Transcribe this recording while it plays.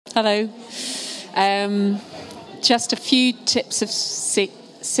Hello. Just a few tips of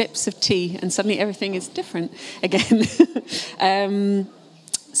sips of tea, and suddenly everything is different again.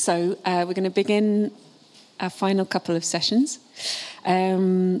 So we're going to begin our final couple of sessions.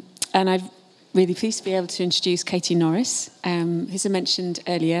 And I'm really pleased to be able to introduce Katy Norris. As I mentioned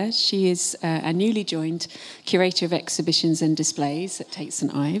earlier, she is a newly joined curator of exhibitions and displays at Tate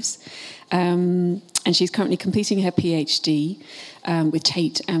St Ives. And she's currently completing her PhD with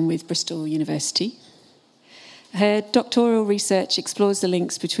Tate and with Bristol University. Her doctoral research explores the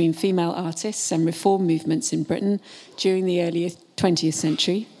links between female artists and reform movements in Britain during the early 20th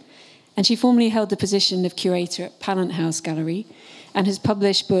century. And she formerly held the position of curator at Pallant House Gallery and has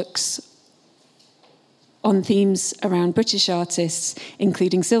published books on themes around British artists,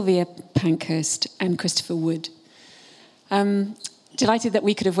 including Sylvia Pankhurst and Christopher Wood. Delighted that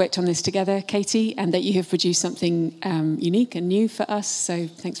we could have worked on this together, Katy, and that you have produced something unique and new for us. So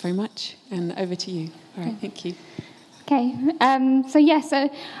thanks very much. And over to you. All right, thank you. Okay, so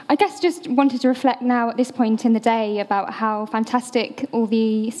I guess just wanted to reflect now at this point in the day about how fantastic all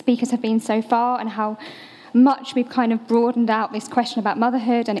the speakers have been so far and how much we've kind of broadened out this question about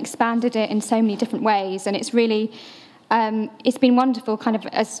motherhood and expanded it in so many different ways. And it's really, it's been wonderful kind of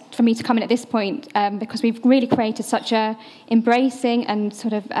for me to come in at this point because we've really created such a embracing and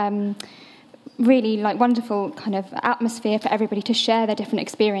sort of really like wonderful kind of atmosphere for everybody to share their different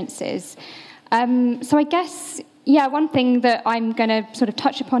experiences. So I guess, one thing that I'm going to sort of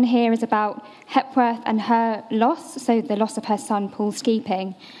touch upon here is about Hepworth and her loss, so the loss of her son, Paul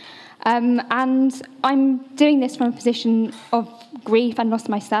Skeeping. And I'm doing this from a position of grief and loss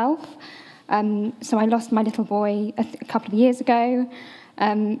myself. So I lost my little boy a couple of years ago.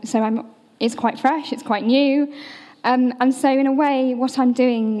 It's quite fresh, it's quite new. And so in a way, what I'm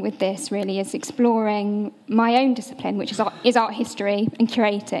doing with this really is exploring my own discipline, which is art history and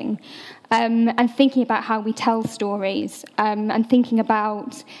curating, and thinking about how we tell stories, and thinking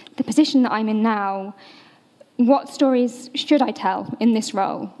about the position that I'm in now. What stories should I tell in this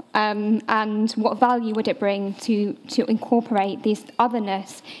role? And what value would it bring to incorporate this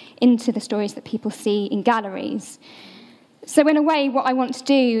otherness into the stories that people see in galleries? So in a way, what I want to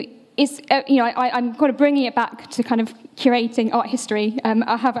do is, I'm kind of bringing it back to kind of curating art history,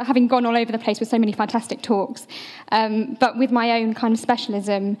 having gone all over the place with so many fantastic talks, but with my own kind of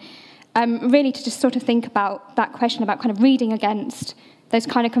specialism, really to just sort of think about that question about kind of reading against those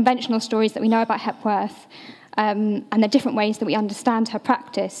kind of conventional stories that we know about Hepworth, and the different ways that we understand her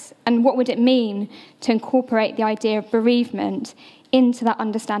practice, and what would it mean to incorporate the idea of bereavement into that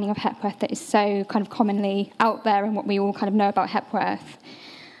understanding of Hepworth that is so kind of commonly out there and what we all kind of know about Hepworth.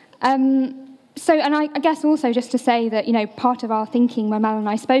 And I guess also just to say that, part of our thinking when Mel and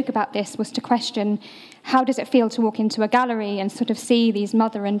I spoke about this was to question how does it feel to walk into a gallery and sort of see these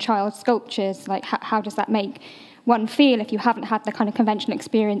mother and child sculptures, like how does that make one feel if you haven't had the kind of conventional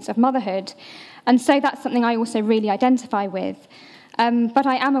experience of motherhood? And so that's something I also really identify with. But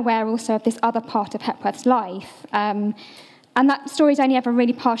I am aware also of this other part of Hepworth's life. And that story's only ever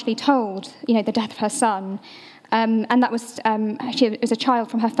really partially told, the death of her son. And that was, she was a child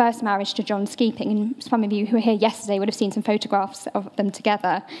from her first marriage to John Skeeping. And some of you who were here yesterday would have seen some photographs of them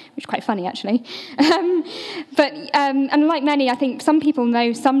together, which is quite funny, actually. And like many, I think some people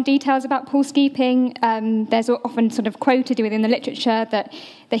know some details about Paul Skeeping. There's often sort of quoted within the literature that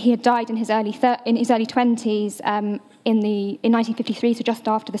he had died in his early 20s in 1953, so just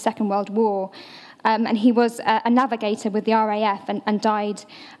after the Second World War. And he was a navigator with the RAF and died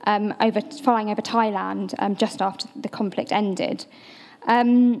flying over Thailand just after the conflict ended.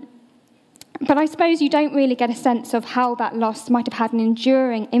 But I suppose you don't really get a sense of how that loss might have had an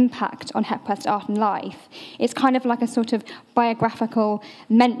enduring impact on Hepworth's art and life. It's kind of like a sort of biographical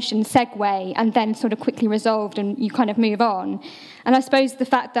mention, segue, and then sort of quickly resolved and you kind of move on. And I suppose the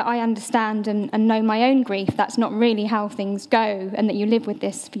fact that I understand and know my own grief, that's not really how things go, and that you live with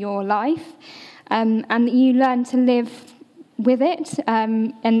this for your life. And that you learn to live with it,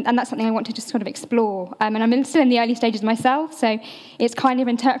 and that's something I want to just sort of explore. And I'm still in the early stages myself, so it's kind of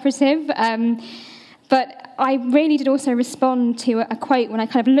interpretive. But I really did also respond to a quote when I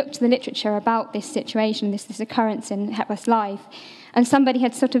kind of looked to the literature about this situation, this occurrence in Hepworth's life. And somebody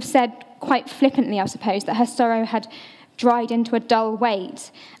had sort of said, quite flippantly, I suppose, that her sorrow had dried into a dull weight.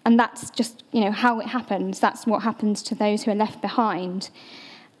 And that's just, how it happens. That's what happens to those who are left behind.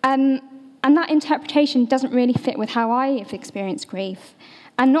 And that interpretation doesn't really fit with how I have experienced grief,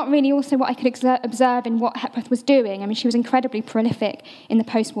 and not really also what I could observe in what Hepworth was doing. I mean, she was incredibly prolific in the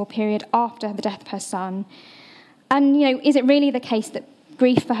post-war period after the death of her son. And, is it really the case that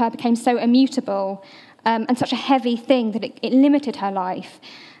grief for her became so immutable and such a heavy thing that it limited her life?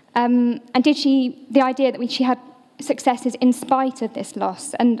 And the idea that she had successes in spite of this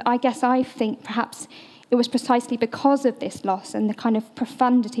loss. And I guess I think perhaps it was precisely because of this loss and the kind of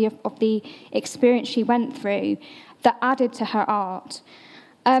profundity of the experience she went through that added to her art.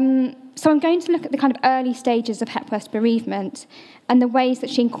 So I'm going to look at the kind of early stages of Hepworth's bereavement and the ways that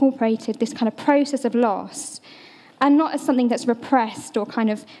she incorporated this kind of process of loss, and not as something that's repressed or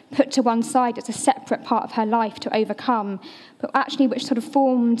kind of put to one side as a separate part of her life to overcome, but actually which sort of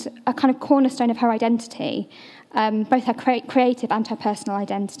formed a kind of cornerstone of her identity, both her creative and her personal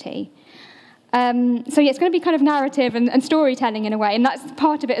identity. So yeah, it's going to be kind of narrative and storytelling in a way, and that's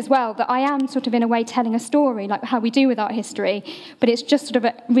part of it as well, that I am sort of in a way telling a story, like how we do with art history, but it's just sort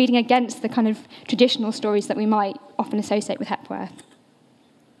of reading against the kind of traditional stories that we might often associate with Hepworth.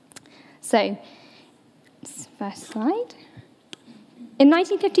 So, first slide. In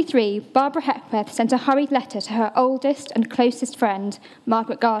 1953, Barbara Hepworth sent a hurried letter to her oldest and closest friend,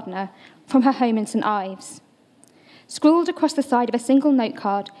 Margaret Gardiner, from her home in St Ives. Scrawled across the side of a single note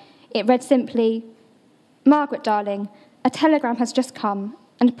card, it read simply, "Margaret, darling, a telegram has just come,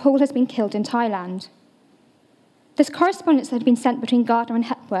 and Paul has been killed in Thailand." This correspondence that had been sent between Gardiner and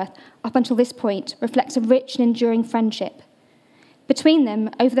Hepworth up until this point reflects a rich and enduring friendship. Between them,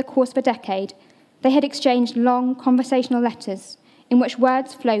 over the course of a decade, they had exchanged long conversational letters in which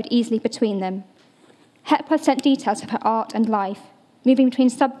words flowed easily between them. Hepworth sent details of her art and life, moving between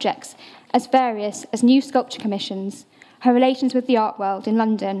subjects as various as new sculpture commissions, her relations with the art world in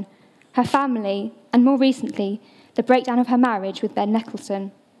London, her family, and more recently, the breakdown of her marriage with Ben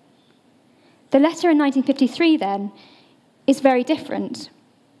Nicholson. The letter in 1953, then, is very different,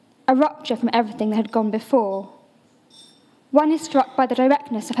 a rupture from everything that had gone before. One is struck by the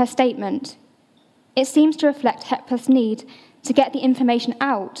directness of her statement. It seems to reflect Hepworth's need to get the information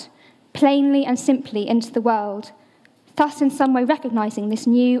out, plainly and simply into the world, thus in some way recognising this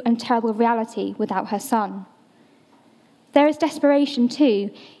new and terrible reality without her son. There is desperation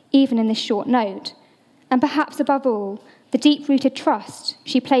too, even in this short note, and perhaps above all, the deep-rooted trust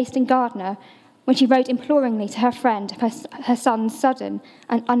she placed in Gardiner when she wrote imploringly to her friend of her son's sudden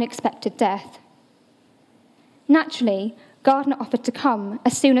and unexpected death. Naturally, Gardiner offered to come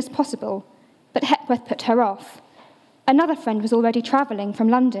as soon as possible, but Hepworth put her off. Another friend was already travelling from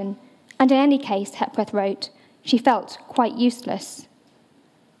London, and in any case, Hepworth wrote, she felt quite useless.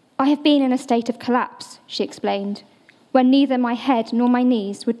 "I have been in a state of collapse," she explained, "when neither my head nor my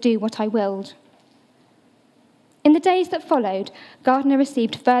knees would do what I willed." In the days that followed, Gardiner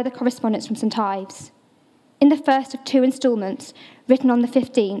received further correspondence from St Ives. In the first of two instalments, written on the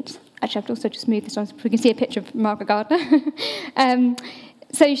 15th, actually I've also just moved this on so we can see a picture of Margaret Gardiner.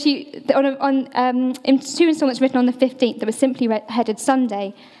 So in two instalments written on the 15th that was simply headed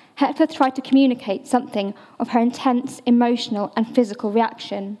Sunday, Hepworth tried to communicate something of her intense emotional and physical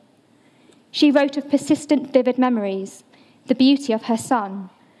reaction. She wrote of persistent, vivid memories, the beauty of her son,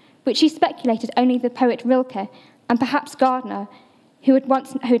 which she speculated only the poet Rilke and perhaps Gardiner, who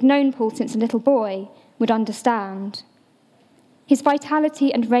had known Paul since a little boy, would understand. His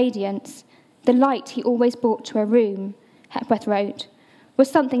vitality and radiance, the light he always brought to her room, Hepworth wrote, was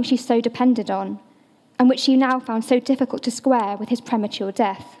something she so depended on, and which she now found so difficult to square with his premature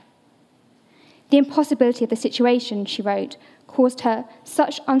death. The impossibility of the situation, she wrote, caused her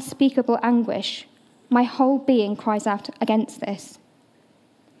such unspeakable anguish. My whole being cries out against this.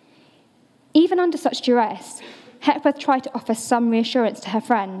 Even under such duress, Hepworth tried to offer some reassurance to her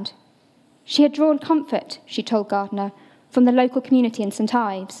friend. She had drawn comfort, she told Gardiner, from the local community in St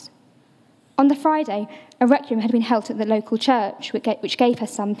Ives. On the Friday, a requiem had been held at the local church, which gave her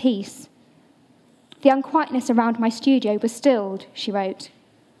some peace. The unquietness around my studio was stilled, she wrote.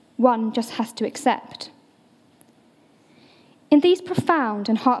 One just has to accept. In these profound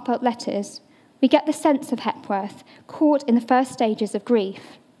and heartfelt letters, we get the sense of Hepworth caught in the first stages of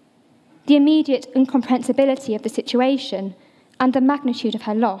grief. The immediate incomprehensibility of the situation and the magnitude of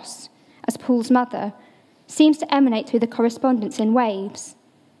her loss, as Paul's mother, seems to emanate through the correspondence in waves.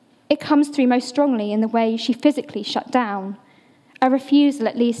 It comes through most strongly in the way she physically shut down, a refusal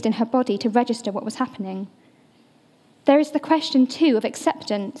at least in her body to register what was happening. There is the question, too, of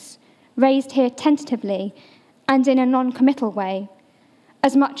acceptance, raised here tentatively and in a non-committal way,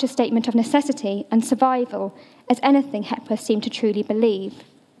 as much a statement of necessity and survival as anything Hepworth seemed to truly believe.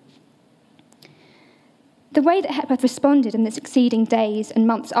 The way that Hepworth responded in the succeeding days and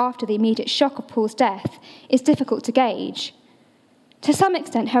months after the immediate shock of Paul's death is difficult to gauge. To some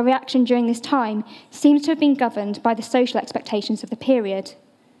extent, her reaction during this time seems to have been governed by the social expectations of the period.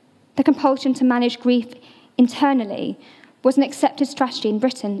 The compulsion to manage grief internally was an accepted strategy in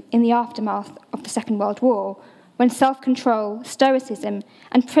Britain in the aftermath of the Second World War, when self-control, stoicism,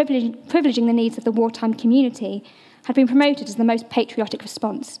 and privileging the needs of the wartime community had been promoted as the most patriotic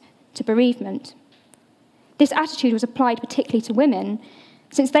response to bereavement. This attitude was applied particularly to women,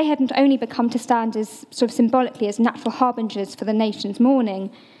 since they had not only become to stand as sort of symbolically as natural harbingers for the nation's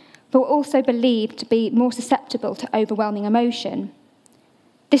mourning, but were also believed to be more susceptible to overwhelming emotion.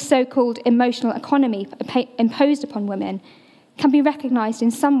 This so-called emotional economy imposed upon women can be recognised in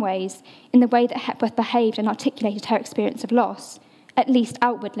some ways in the way that Hepworth behaved and articulated her experience of loss, at least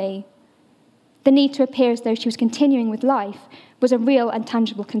outwardly. The need to appear as though she was continuing with life was a real and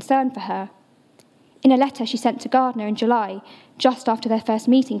tangible concern for her. In a letter she sent to Gardiner in July, just after their first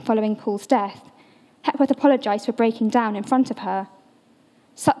meeting following Paul's death, Hepworth apologised for breaking down in front of her.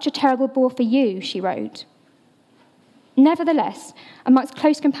 "Such a terrible bore for you," she wrote. Nevertheless, amongst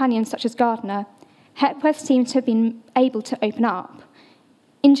close companions such as Gardiner, Hepworth seemed to have been able to open up.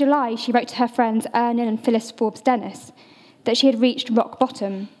 In July, she wrote to her friends Ernan and Phyllis Forbes Dennis that she had reached rock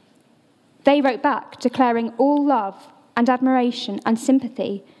bottom. They wrote back, declaring all love and admiration and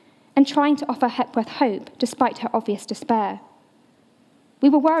sympathy, and trying to offer Hepworth hope despite her obvious despair. "We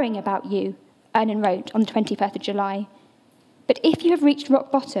were worrying about you," Ernan wrote on the 21st of July. "But if you have reached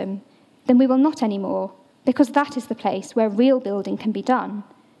rock bottom, then we will not anymore, because that is the place where real building can be done.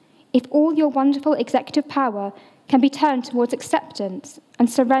 If all your wonderful executive power can be turned towards acceptance and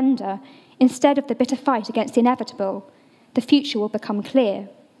surrender instead of the bitter fight against the inevitable, the future will become clear."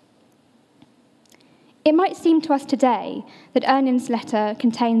 It might seem to us today that Ernan's letter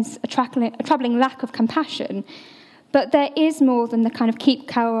contains a troubling lack of compassion, but there is more than the kind of keep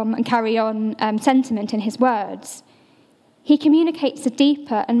calm and carry on sentiment in his words. He communicates a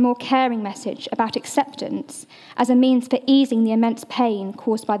deeper and more caring message about acceptance as a means for easing the immense pain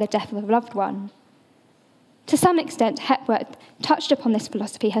caused by the death of a loved one. To some extent, Hepworth touched upon this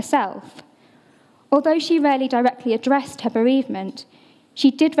philosophy herself. Although she rarely directly addressed her bereavement,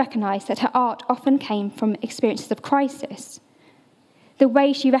 she did recognise that her art often came from experiences of crisis. The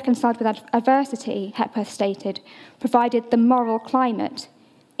way she reconciled with adversity, Hepworth stated, provided the moral climate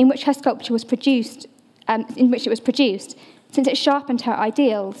in which her sculpture was produced, since it sharpened her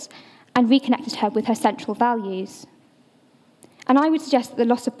ideals and reconnected her with her central values. And I would suggest that the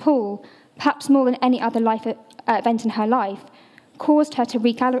loss of Paul, perhaps more than any other event in her life, caused her to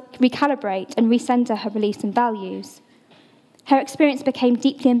recalibrate and recenter her beliefs and values. Her experience became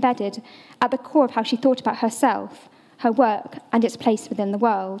deeply embedded at the core of how she thought about herself, her work, and its place within the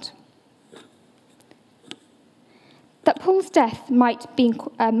world. That Paul's death might be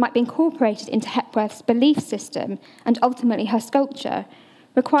incorporated into Hepworth's belief system and ultimately her sculpture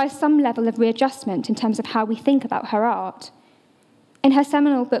requires some level of readjustment in terms of how we think about her art. In her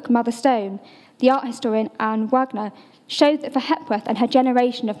seminal book Mother Stone, the art historian Anne Wagner showed that for Hepworth and her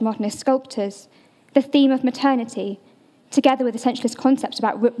generation of modernist sculptors, the theme of maternity, together with essentialist concepts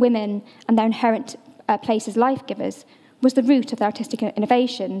about women and their inherent place as life-givers, was the root of their artistic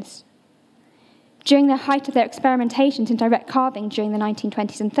innovations. During the height of their experimentations in direct carving during the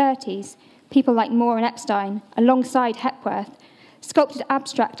 1920s and 30s, people like Moore and Epstein, alongside Hepworth, sculpted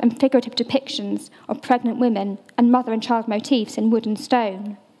abstract and figurative depictions of pregnant women and mother and child motifs in wood and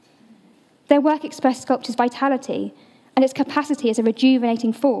stone. Their work expressed sculpture's vitality and its capacity as a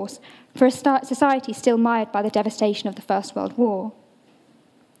rejuvenating force for a society still mired by the devastation of the First World War.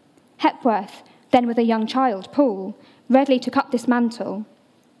 Hepworth, then with a young child, Paul, readily took up this mantle.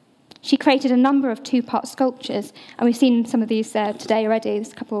 She created a number of two-part sculptures, and we've seen some of these today already.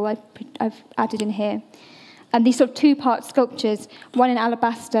 There's a couple I've added in here. And these sort of two-part sculptures, one in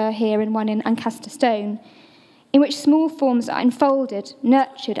alabaster here and one in Ancaster stone, in which small forms are enfolded,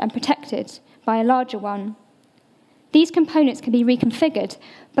 nurtured, and protected by a larger one. These components can be reconfigured,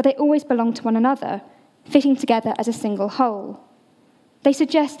 but they always belong to one another, fitting together as a single whole. They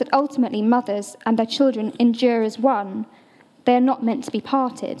suggest that ultimately mothers and their children endure as one. They are not meant to be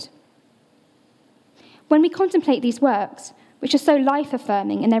parted. When we contemplate these works, which are so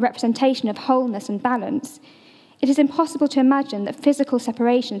life-affirming in their representation of wholeness and balance, it is impossible to imagine that physical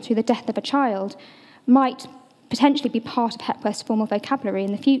separation through the death of a child might potentially be part of Hepworth's formal vocabulary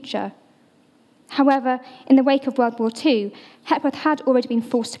in the future. However, in the wake of World War II, Hepworth had already been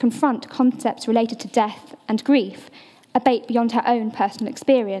forced to confront concepts related to death and grief, albeit beyond her own personal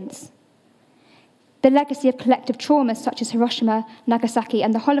experience. The legacy of collective traumas such as Hiroshima, Nagasaki,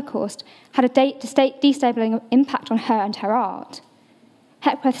 and the Holocaust had a destabilizing impact on her and her art.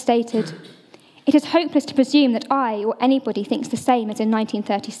 Hepworth stated, "It is hopeless to presume that I or anybody thinks the same as in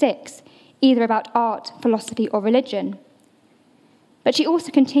 1936, either about art, philosophy, or religion." But she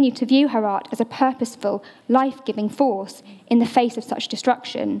also continued to view her art as a purposeful, life-giving force in the face of such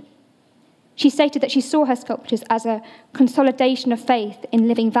destruction. She stated that she saw her sculptures as a consolidation of faith in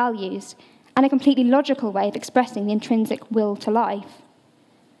living values and a completely logical way of expressing the intrinsic will to life.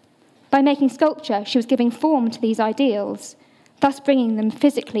 By making sculpture, she was giving form to these ideals, thus bringing them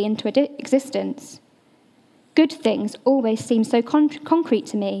physically into existence. Good things always seem so concrete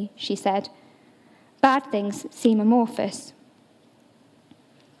to me, she said. Bad things seem amorphous.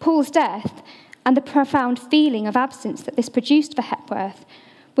 Paul's death and the profound feeling of absence that this produced for Hepworth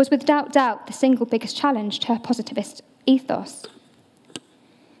was without doubt the single biggest challenge to her positivist ethos.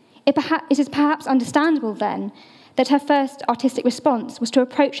 It is perhaps understandable, then, that her first artistic response was to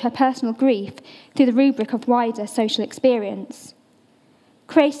approach her personal grief through the rubric of wider social experience.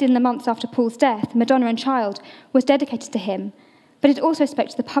 Created in the months after Paul's death, Madonna and Child was dedicated to him, but it also spoke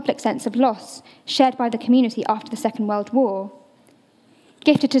to the public sense of loss shared by the community after the Second World War.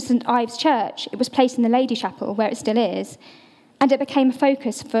 Gifted to St Ives Church, it was placed in the Lady Chapel, where it still is, and it became a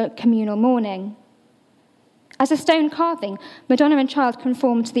focus for communal mourning. As a stone carving, Madonna and Child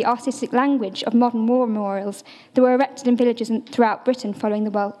conformed to the artistic language of modern war memorials that were erected in villages throughout Britain following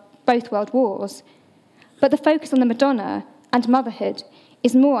both World Wars. But the focus on the Madonna and motherhood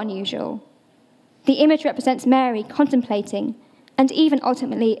is more unusual. The image represents Mary contemplating and even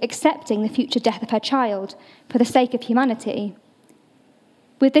ultimately accepting the future death of her child for the sake of humanity.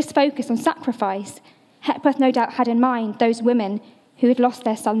 With this focus on sacrifice, Hepworth no doubt had in mind those women who had lost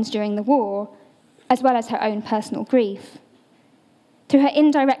their sons during the war, as well as her own personal grief. Through her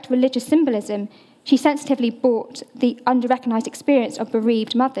indirect religious symbolism, she sensitively brought the under-recognised experience of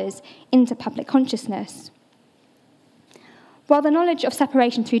bereaved mothers into public consciousness. While the knowledge of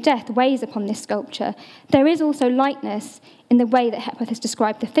separation through death weighs upon this sculpture, there is also lightness in the way that Hepworth has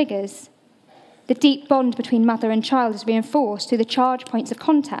described the figures. The deep bond between mother and child is reinforced through the charge points of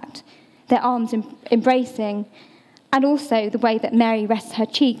contact, their arms embracing, and also the way that Mary rests her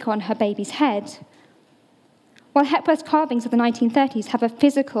cheek on her baby's head. While Hepworth's carvings of the 1930s have a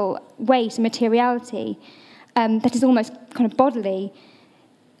physical weight and materiality that is almost kind of bodily,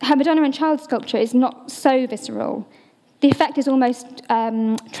 her Madonna and Child sculpture is not so visceral. The effect is almost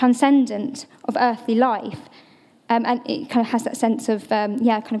transcendent of earthly life, and it kind of has that sense of,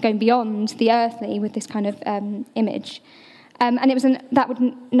 kind of going beyond the earthly with this kind of image. And it was that would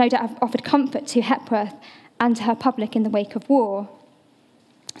no doubt have offered comfort to Hepworth and to her public in the wake of war.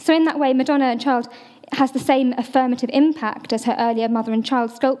 So in that way, Madonna and Child has the same affirmative impact as her earlier mother and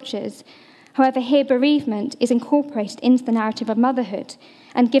child sculptures. However, here bereavement is incorporated into the narrative of motherhood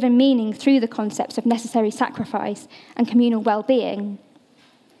and given meaning through the concepts of necessary sacrifice and communal well-being.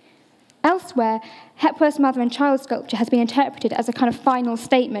 Elsewhere, Hepworth's mother and child sculpture has been interpreted as a kind of final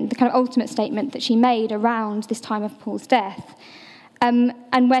statement, the kind of ultimate statement that she made around this time of Paul's death, and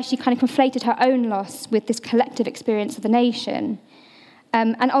where she kind of conflated her own loss with this collective experience of the nation.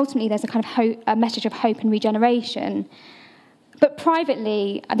 And ultimately, there's a kind of a message of hope and regeneration. But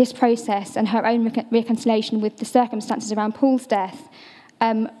privately, this process and her own reconciliation with the circumstances around Paul's death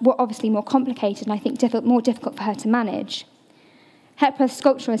were obviously more complicated and I think more difficult for her to manage. Hepworth's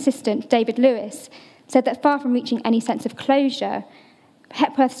sculptural assistant, David Lewis, said that far from reaching any sense of closure,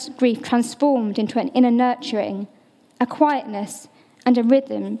 Hepworth's grief transformed into an inner nurturing, a quietness, and a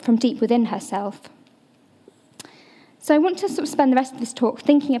rhythm from deep within herself. So I want to sort of spend the rest of this talk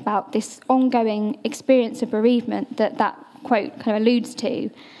thinking about this ongoing experience of bereavement that quote kind of alludes to.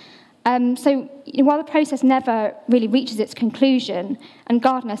 While the process never really reaches its conclusion, and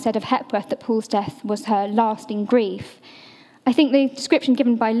Gardiner said of Hepworth that Paul's death was her lasting grief, I think the description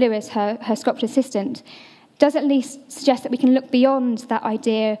given by Lewis, her sculpture assistant, does at least suggest that we can look beyond that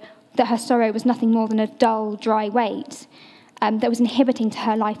idea that her sorrow was nothing more than a dull, dry weight that was inhibiting to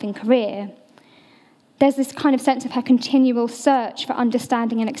her life and career. There's this kind of sense of her continual search for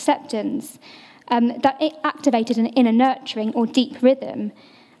understanding and acceptance that it activated an inner nurturing or deep rhythm.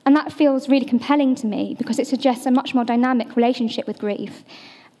 And that feels really compelling to me because it suggests a much more dynamic relationship with grief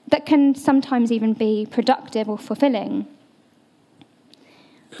that can sometimes even be productive or fulfilling.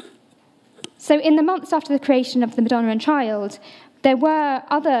 So in the months after the creation of the Madonna and Child, there were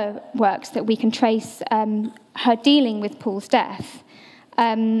other works that we can trace her dealing with Paul's death,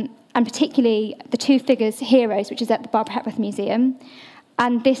 and particularly the two figures, Heroes, which is at the Barbara Hepworth Museum,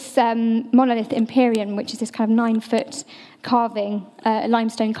 and this monolith Imperium, which is this kind of 9-foot carving,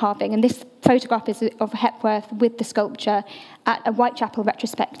 limestone carving. And this photograph is of Hepworth with the sculpture at a Whitechapel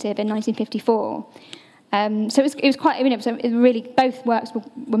retrospective in 1954. So it was quite, it was really, both works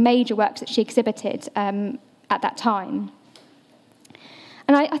were major works that she exhibited at that time.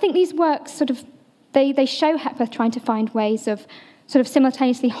 And I think these works sort of, they show Hepworth trying to find ways of sort of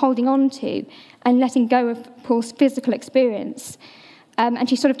simultaneously holding on to and letting go of Paul's physical experience. and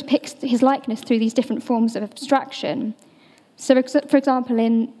she sort of depicts his likeness through these different forms of abstraction. So, for example,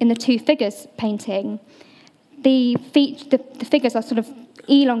 in the Two Figures painting, the figures are sort of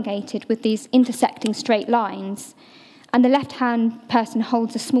elongated with these intersecting straight lines, and the left-hand person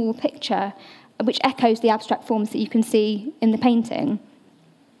holds a small picture which echoes the abstract forms that you can see in the painting.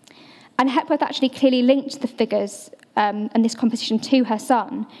 And Hepworth actually clearly linked the figures and this composition to her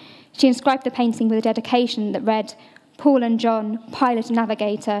son. She inscribed the painting with a dedication that read, "Paul and John, pilot and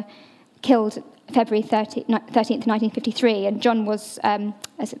navigator, killed February 13th, 1953, and John was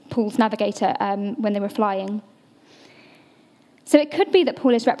as Paul's navigator when they were flying." So it could be that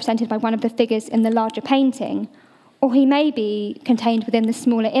Paul is represented by one of the figures in the larger painting, or he may be contained within the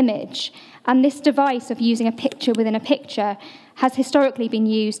smaller image. And this device of using a picture within a picture has historically been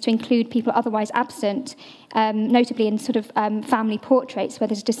used to include people otherwise absent, notably in sort of family portraits where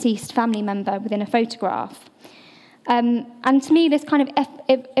there's a deceased family member within a photograph. And to me, this kind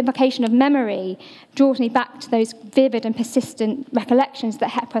of evocation of memory draws me back to those vivid and persistent recollections that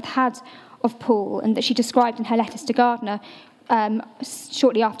Hepworth had of Paul and that she described in her letters to Gardiner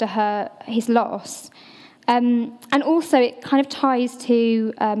shortly after his loss. And also it kind of ties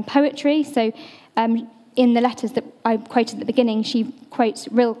to poetry. So in the letters that I quoted at the beginning, she quotes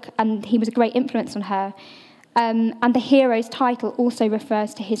Rilke, and he was a great influence on her. And the hero's title also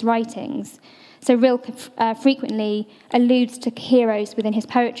refers to his writings. So Rilke frequently alludes to heroes within his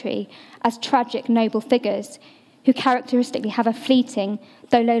poetry as tragic, noble figures who characteristically have a fleeting,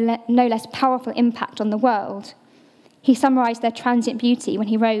 though no less powerful impact on the world. He summarised their transient beauty when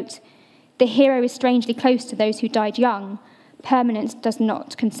he wrote, "The hero is strangely close to those who died young. Permanence does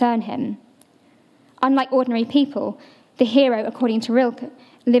not concern him." Unlike ordinary people, the hero, according to Rilke,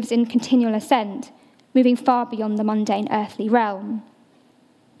 lives in continual ascent, moving far beyond the mundane earthly realm.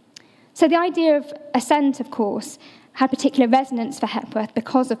 So the idea of ascent, of course, had particular resonance for Hepworth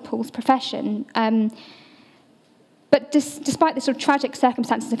because of Paul's profession. But despite the sort of tragic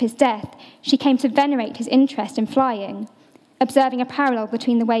circumstances of his death, she came to venerate his interest in flying, observing a parallel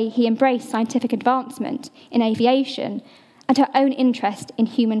between the way he embraced scientific advancement in aviation and her own interest in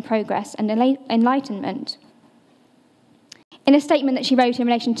human progress and enlightenment. In a statement that she wrote in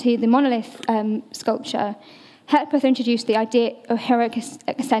relation to the monolith sculpture, Hepworth introduced the idea of heroic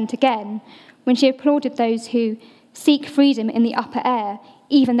ascent again when she applauded those who seek freedom in the upper air,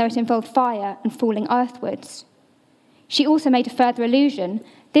 even though it involved fire and falling earthwards. She also made a further allusion,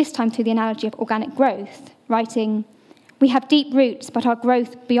 this time through the analogy of organic growth, writing, "We have deep roots, but our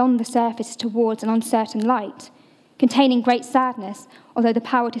growth beyond the surface is towards an uncertain light, containing great sadness, although the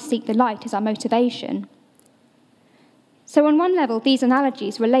power to seek the light is our motivation." So on one level, these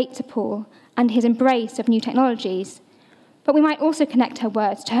analogies relate to Paul and his embrace of new technologies, but we might also connect her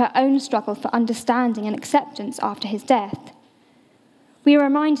words to her own struggle for understanding and acceptance after his death. We are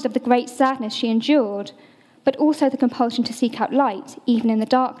reminded of the great sadness she endured, but also the compulsion to seek out light, even in the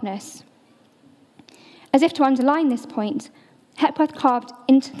darkness. As if to underline this point, Hepworth carved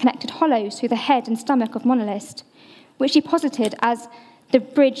interconnected hollows through the head and stomach of monoliths, which she posited as the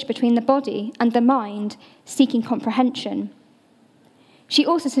bridge between the body and the mind, seeking comprehension. She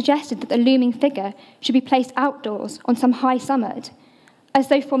also suggested that the looming figure should be placed outdoors on some high summit, as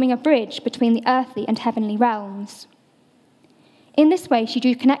though forming a bridge between the earthly and heavenly realms. In this way, she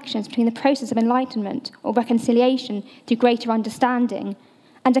drew connections between the process of enlightenment or reconciliation through greater understanding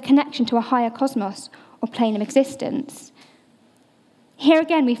and a connection to a higher cosmos or plane of existence. Here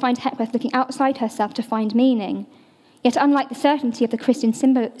again, we find Hepworth looking outside herself to find meaning, yet unlike the certainty of the Christian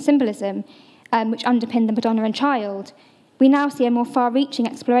symbolism which underpinned the Madonna and Child, we now see a more far-reaching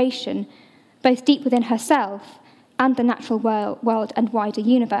exploration, both deep within herself and the natural world and wider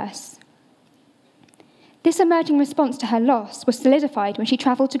universe. This emerging response to her loss was solidified when she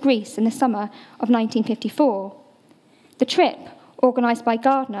travelled to Greece in the summer of 1954. The trip, organised by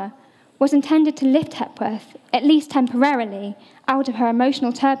Gardiner, was intended to lift Hepworth, at least temporarily, out of her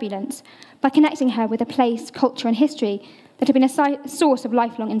emotional turbulence by connecting her with a place, culture and history that had been a source of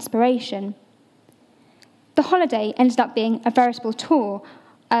lifelong inspiration. The holiday ended up being a veritable tour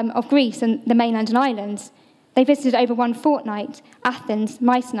of Greece and the mainland and islands. They visited over one fortnight, Athens,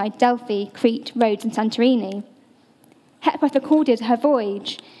 Mycenae, Delphi, Crete, Rhodes and Santorini. Hepworth recorded her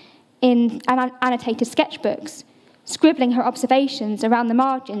voyage in annotated sketchbooks, scribbling her observations around the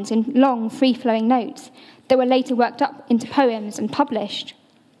margins in long, free-flowing notes that were later worked up into poems and published.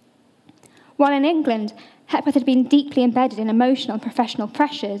 While in England, Hepworth had been deeply embedded in emotional and professional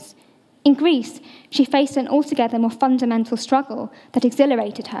pressures. In Greece, she faced an altogether more fundamental struggle that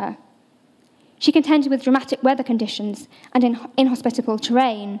exhilarated her. She contended with dramatic weather conditions and inhospitable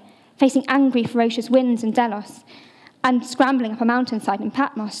terrain, facing angry, ferocious winds in Delos, and scrambling up a mountainside in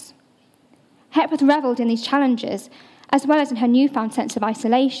Patmos. Hepworth revelled in these challenges, as well as in her newfound sense of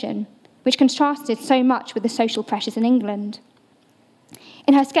isolation, which contrasted so much with the social pressures in England.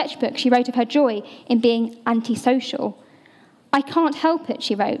 In her sketchbook, she wrote of her joy in being antisocial. "I can't help it,"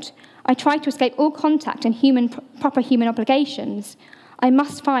 she wrote. "I try to escape all contact and proper human obligations. I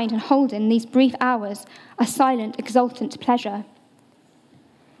must find and hold in these brief hours a silent, exultant pleasure."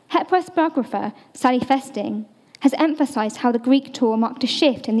 Hepworth's biographer, Sally Festing, has emphasised how the Greek tour marked a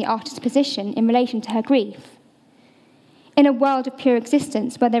shift in the artist's position in relation to her grief. In a world of pure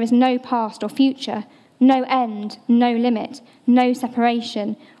existence where there is no past or future, no end, no limit, no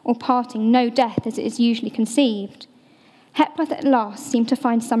separation, or parting, no death as it is usually conceived, Hepworth at last seemed to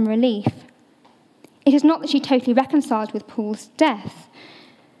find some relief. It is not that she totally reconciled with Paul's death,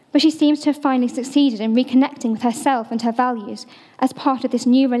 but she seems to have finally succeeded in reconnecting with herself and her values as part of this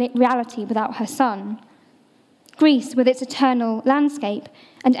new reality without her son. Greece, with its eternal landscape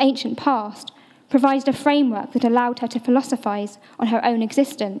and ancient past, provided a framework that allowed her to philosophise on her own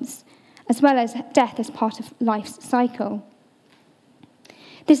existence, as well as death as part of life's cycle.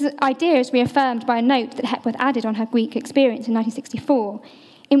 This idea is reaffirmed by a note that Hepworth added on her Greek experience in 1964,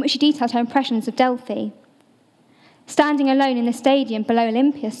 in which she detailed her impressions of Delphi. "Standing alone in the stadium below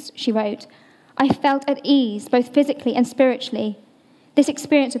Olympus," she wrote, "I felt at ease, both physically and spiritually. This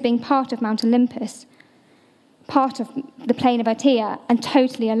experience of being part of Mount Olympus, part of the plain of Atia, and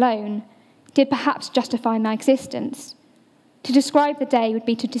totally alone, did perhaps justify my existence. To describe the day would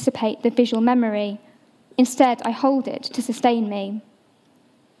be to dissipate the visual memory. Instead, I hold it to sustain me."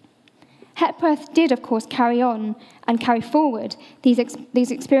 Hepworth did, of course, carry on and carry forward these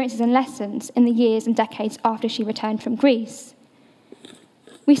experiences and lessons in the years and decades after she returned from Greece.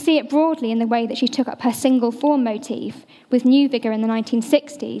 We see it broadly in the way that she took up her single form motif with new vigour in the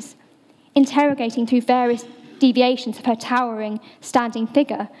 1960s, interrogating through various deviations of her towering, standing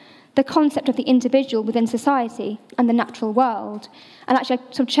figure, the concept of the individual within society and the natural world. And actually,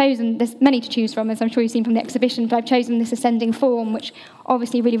 I've sort of chosen, there's many to choose from, as I'm sure you've seen from the exhibition, but I've chosen this ascending form, which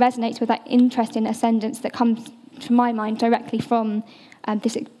obviously really resonates with that interest in ascendance that comes, to my mind, directly from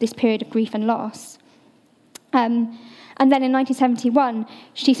this period of grief and loss. And then in 1971,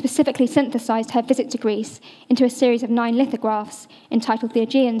 she specifically synthesised her visit to Greece into a series of 9 lithographs entitled The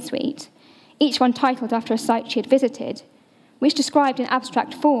Aegean Suite, each one titled after a site she had visited, which described in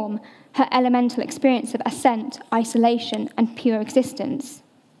abstract form her elemental experience of ascent, isolation, and pure existence.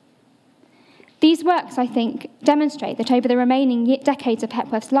 These works, I think, demonstrate that over the remaining decades of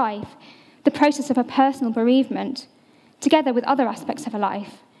Hepworth's life, the process of her personal bereavement, together with other aspects of her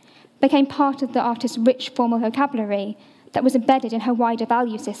life, became part of the artist's rich formal vocabulary that was embedded in her wider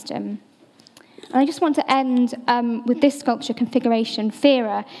value system. And I just want to end with this sculpture configuration,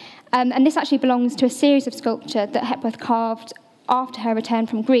 Fira, and this actually belongs to a series of sculpture that Hepworth carved after her return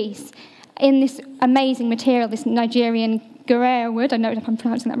from Greece in this amazing material, this Nigerian Guerrero wood, I don't know if I'm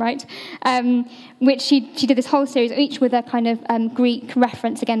pronouncing that right, which she did this whole series, each with a kind of Greek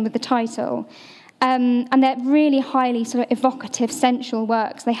reference, again, with the title. And they're really highly sort of evocative, sensual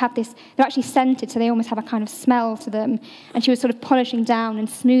works. They're actually scented, so they almost have a kind of smell to them. And she was sort of polishing down and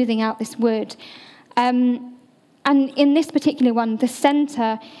smoothing out this wood. And in this particular one, the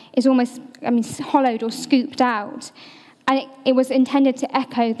centre is almost, hollowed or scooped out. And it was intended to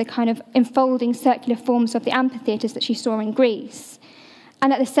echo the kind of enfolding circular forms of the amphitheatres that she saw in Greece.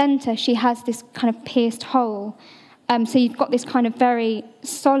 And at the centre, she has this kind of pierced hole. So you've got this kind of very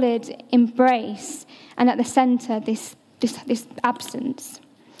solid embrace, and at the centre, this absence.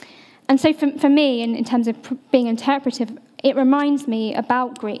 And so for me, in terms of being interpretive, it reminds me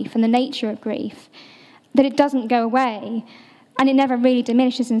about grief and the nature of grief, that it doesn't go away, and it never really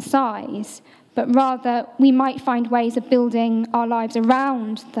diminishes in size, but rather we might find ways of building our lives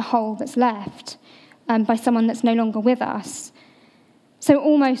around the hole that's left by someone that's no longer with us. So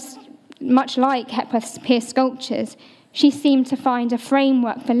almost much like Hepworth's pierced sculptures, she seemed to find a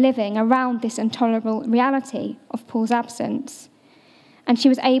framework for living around this intolerable reality of Paul's absence. And she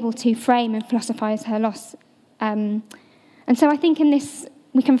was able to frame and philosophise her loss. And so I think in this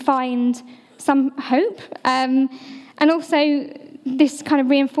we can find some hope, and also this kind of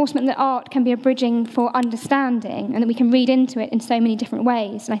reinforcement that art can be a bridging for understanding, and that we can read into it in so many different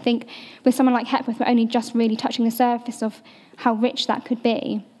ways. And I think with someone like Hepworth, we're only just really touching the surface of how rich that could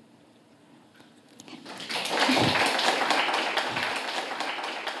be.